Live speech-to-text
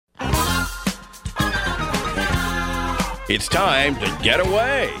It's time to get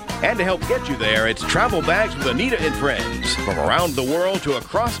away. And to help get you there, it's Travel Bags with Anita and Friends. From around the world to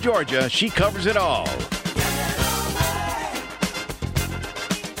across Georgia, she covers it all.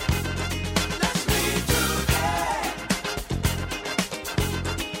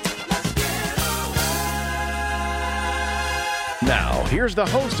 Now, here's the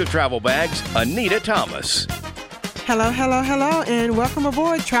host of Travel Bags, Anita Thomas. Hello, and welcome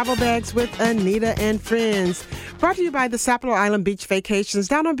aboard Travel Bags with Anita and Friends. Brought to you by the Sapelo Island Beach Vacations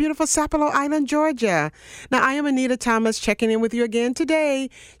down on beautiful Sapelo Island, Georgia. Now, I am Anita Thomas checking in with you again today,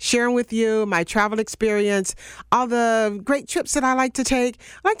 sharing with you my travel experience, all the great trips that I like to take.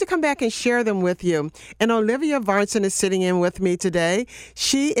 I like to come back and share them with you. And Olivia Varnson is sitting in with me today.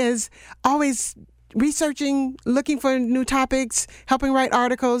 She is always researching, looking for new topics, helping write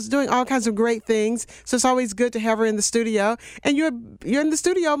articles, doing all kinds of great things. So it's always good to have her in the studio. And you're in the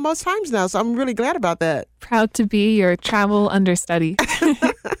studio most times now, so I'm really glad about that. Proud to be your travel understudy.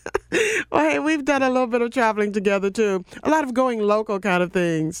 Well, hey, we've done a little bit of traveling together, too. A lot of going local kind of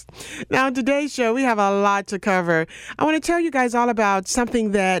things. Now, on today's show, we have a lot to cover. I want to tell you guys all about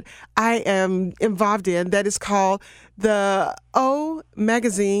something that I am involved in that is called the O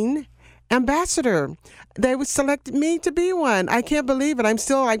Magazine Ambassador. They would select me to be one. I can't believe it. I'm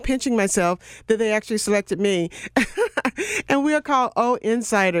still pinching myself that they actually selected me. And we are called O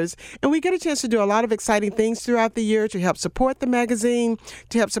Insiders. And we get a chance to do a lot of exciting things throughout the year to help support the magazine,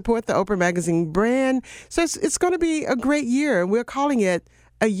 to help support the Oprah Magazine brand. So it's going to be a great year. We're calling it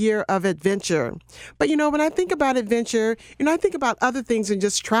a year of adventure. But, when I think about adventure, I think about other things than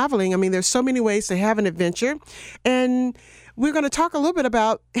just traveling. I mean, there's so many ways to have an adventure. And we're going to talk a little bit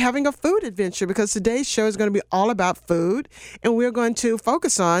about having a food adventure because today's show is going to be all about food. And we're going to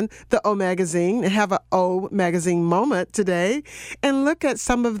focus on the O Magazine and have an O Magazine moment today and look at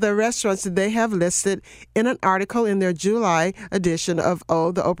some of the restaurants that they have listed in an article in their July edition of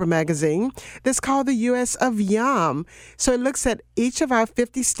O, the Oprah Magazine, that's called the U.S.A. So it looks at each of our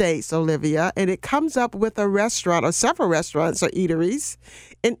 50 states, Olivia, and it comes up with a restaurant or several restaurants or eateries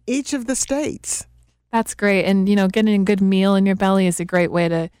in each of the states. That's great. And, getting a good meal in your belly is a great way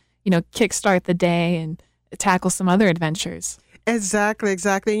to, kickstart the day and tackle some other adventures. Exactly.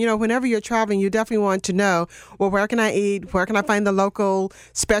 Whenever you're traveling, you definitely want to know, well, where can I eat? Where can I find the local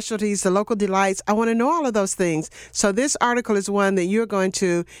specialties, the local delights? I want to know all of those things. So this article is one that you're going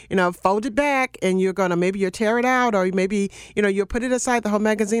to, fold it back and you're going to, maybe you'll tear it out or maybe, you'll put it aside, the whole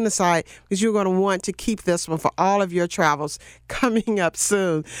magazine aside, because you're going to want to keep this one for all of your travels coming up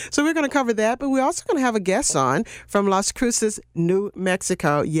soon. So we're going to cover that, but we're also going to have a guest on from Las Cruces, New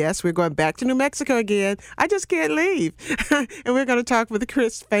Mexico. Yes, we're going back to New Mexico again. I just can't leave. And we're going to talk with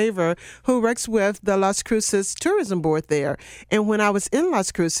Chris Favor, who works with the Las Cruces Tourism Board there. And when I was in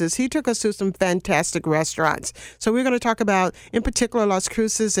Las Cruces, he took us to some fantastic restaurants. So we're going to talk about, in particular, Las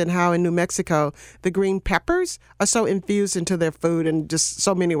Cruces and how in New Mexico, the green peppers are so infused into their food in just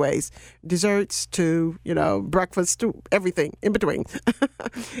so many ways. Desserts to, breakfast to everything in between.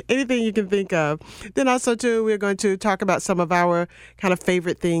 Anything you can think of. Then also, too, we're going to talk about some of our kind of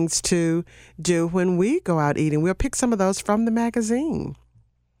favorite things to do when we go out eating. We'll pick some of those from the magazine.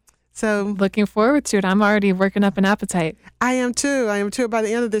 So looking forward to it. I'm already working up an appetite. I am too. By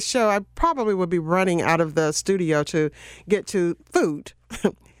the end of this show, I probably will be running out of the studio to get to food.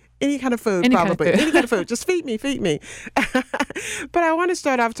 Any kind of food, probably. Any kind of food. Just feed me. But I want to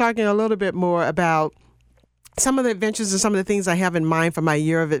start off talking a little bit more about some of the adventures and some of the things I have in mind for my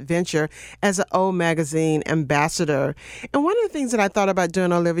year of adventure as an O Magazine ambassador. And one of the things that I thought about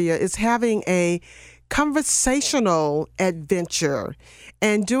doing, Olivia, is having a conversational adventure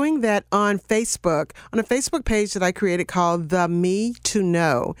and doing that on Facebook, on a Facebook page that I created called The Me to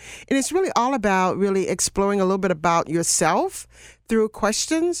Know. And it's really all about really exploring a little bit about yourself through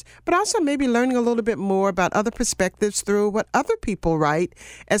questions, but also maybe learning a little bit more about other perspectives through what other people write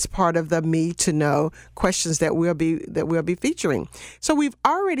as part of the Me to Know questions that we'll be featuring. So we've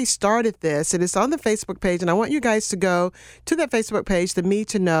already started this, and it's on the Facebook page, and I want you guys to go to that Facebook page, the Me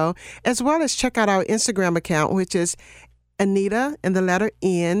to Know, as well as check out our Instagram account, which is Anita and the letter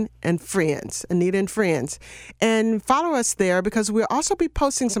N and Friends, Anita and Friends. And follow us there because we'll also be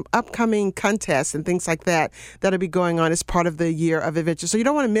posting some upcoming contests and things like that that'll be going on as part of the year of adventure. So you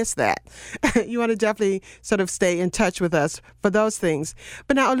don't want to miss that. You want to definitely sort of stay in touch with us for those things.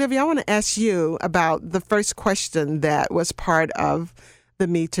 But now, Olivia, I want to ask you about the first question that was part of the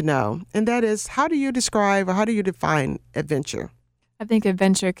Me to Know. And that is, how do you describe or how do you define adventure? I think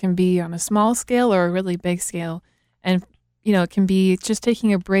adventure can be on a small scale or a really big scale. And it can be just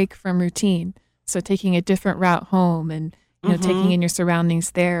taking a break from routine. So taking a different route home and, taking in your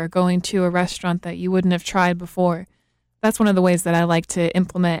surroundings there, or going to a restaurant that you wouldn't have tried before. that's one of the ways that I like to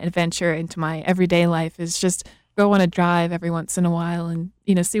implement adventure into my everyday life is just go on a drive every once in a while and,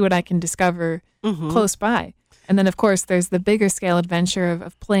 see what I can discover close by. And then, of course, there's the bigger scale adventure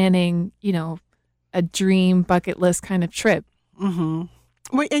of planning, a dream bucket list kind of trip. Mm-hmm.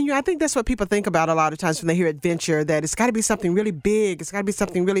 Well, and I think that's what people think about a lot of times when they hear adventure, that it's got to be something really big. It's got to be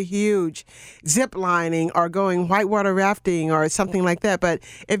something really huge, zip lining or going whitewater rafting or something like that. But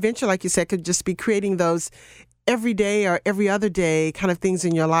adventure, like you said, could just be creating those every day or every other day kind of things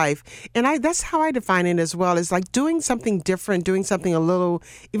in your life. And that's how I define it as well, is like doing something different, doing something a little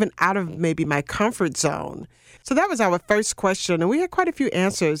even out of maybe my comfort zone. So that was our first question, and we had quite a few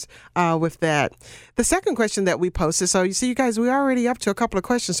answers with that. The second question that we posted, so you see, you guys, we're already up to a couple of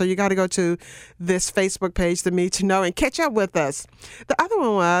questions, so you got to go to this Facebook page, The Need to Know, and catch up with us. The other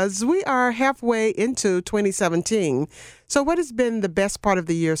one was, we are halfway into 2017. So what has been the best part of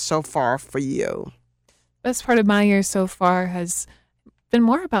the year so far for you? Best part of my year so far has been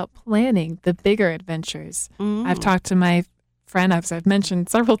more about planning the bigger adventures. I've talked to my friend, as I've mentioned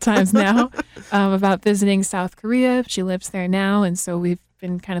several times now, about visiting South Korea. She lives there now, and so we've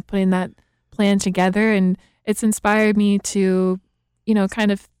been kind of putting that plan together, and it's inspired me to,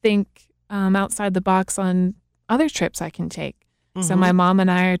 kind of think outside the box on other trips I can take. So my mom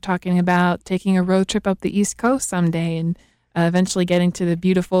and I are talking about taking a road trip up the East Coast someday and eventually getting to the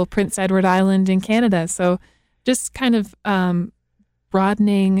beautiful Prince Edward Island in Canada. So just kind of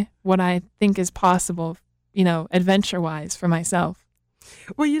broadening what I think is possible, adventure-wise for myself.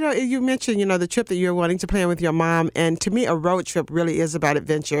 Well, you mentioned, the trip that you're wanting to plan with your mom. And to me, a road trip really is about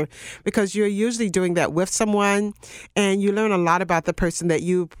adventure because you're usually doing that with someone and you learn a lot about the person that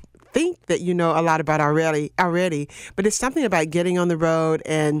you think that you know a lot about already. But it's something about getting on the road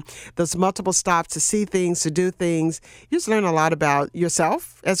and those multiple stops to see things, to do things. You just learn a lot about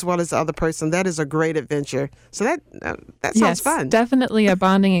yourself as well as the other person. That is a great adventure. So that sounds fun. Definitely a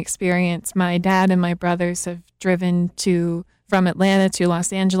bonding experience. My dad and my brothers have driven from Atlanta to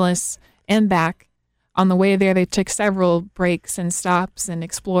Los Angeles and back. On the way there, they took several breaks and stops and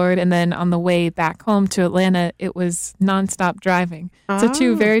explored. And then on the way back home to Atlanta, it was nonstop driving. So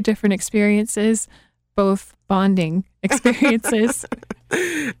two very different experiences, both bonding experiences.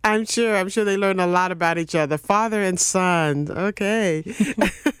 I'm sure they learn a lot about each other. Father and son. Okay.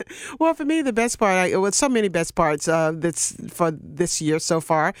 Well, for me, the best part, so many best parts that's for this year so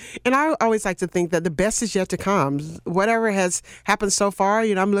far. And I always like to think that the best is yet to come. Whatever has happened so far,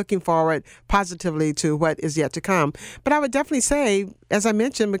 I'm looking forward positively to what is yet to come. But I would definitely say, as I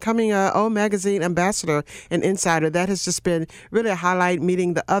mentioned, becoming a O Magazine ambassador and insider, that has just been really a highlight,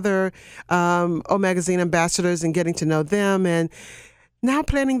 meeting the other O Magazine ambassadors and getting to know them. And now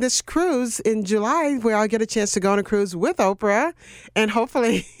planning this cruise in July where I'll get a chance to go on a cruise with Oprah. And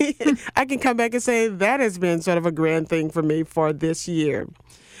hopefully I can come back and say that has been sort of a grand thing for me for this year.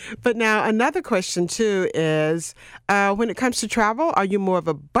 But now another question, too, is when it comes to travel, are you more of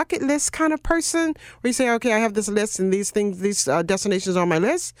a bucket list kind of person where you say, okay, I have this list and these destinations on my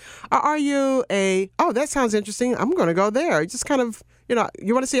list? Or are you that sounds interesting, I'm going to go there? Just kind of,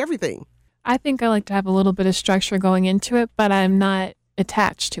 you want to see everything. I think I like to have a little bit of structure going into it, but I'm not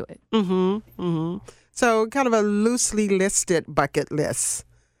attached to it. So kind of a loosely listed bucket list.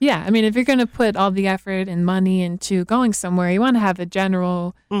 Yeah. I mean, if you're going to put all the effort and money into going somewhere, you want to have a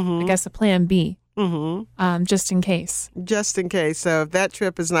general, I guess, a plan B, just in case. Just in case. So if that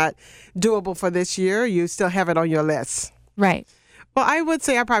trip is not doable for this year, you still have it on your list. Right. Well, I would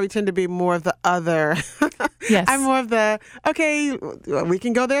say I probably tend to be more of the other. Yes. I'm more of the, okay, we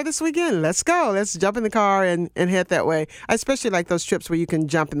can go there this weekend. Let's go. Let's jump in the car and head that way. I especially like those trips where you can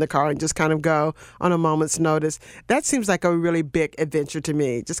jump in the car and just kind of go on a moment's notice. That seems like a really big adventure to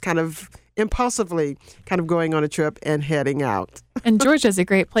me, just kind of impulsively kind of going on a trip and heading out. And Georgia's a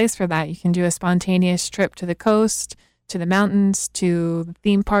great place for that. You can do a spontaneous trip to the coast, to the mountains, to the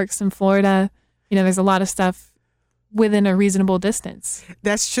theme parks in Florida. There's a lot of stuff within a reasonable distance.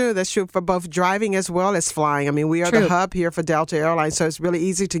 That's true. That's true for both driving as well as flying. I mean, we are the hub here for Delta Airlines, so it's really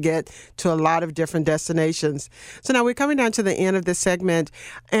easy to get to a lot of different destinations. So now we're coming down to the end of this segment,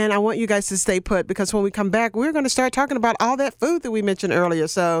 and I want you guys to stay put because when we come back, we're going to start talking about all that food that we mentioned earlier.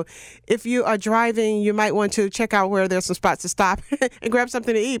 So if you are driving, you might want to check out where there's some spots to stop and grab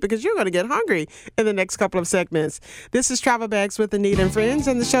something to eat because you're going to get hungry in the next couple of segments. This is Travel Bags with Anita and Friends,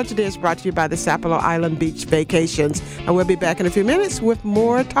 and the show today is brought to you by the Sapelo Island Beach Vacations. And we'll be back in a few minutes with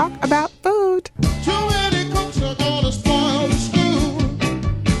more talk about food.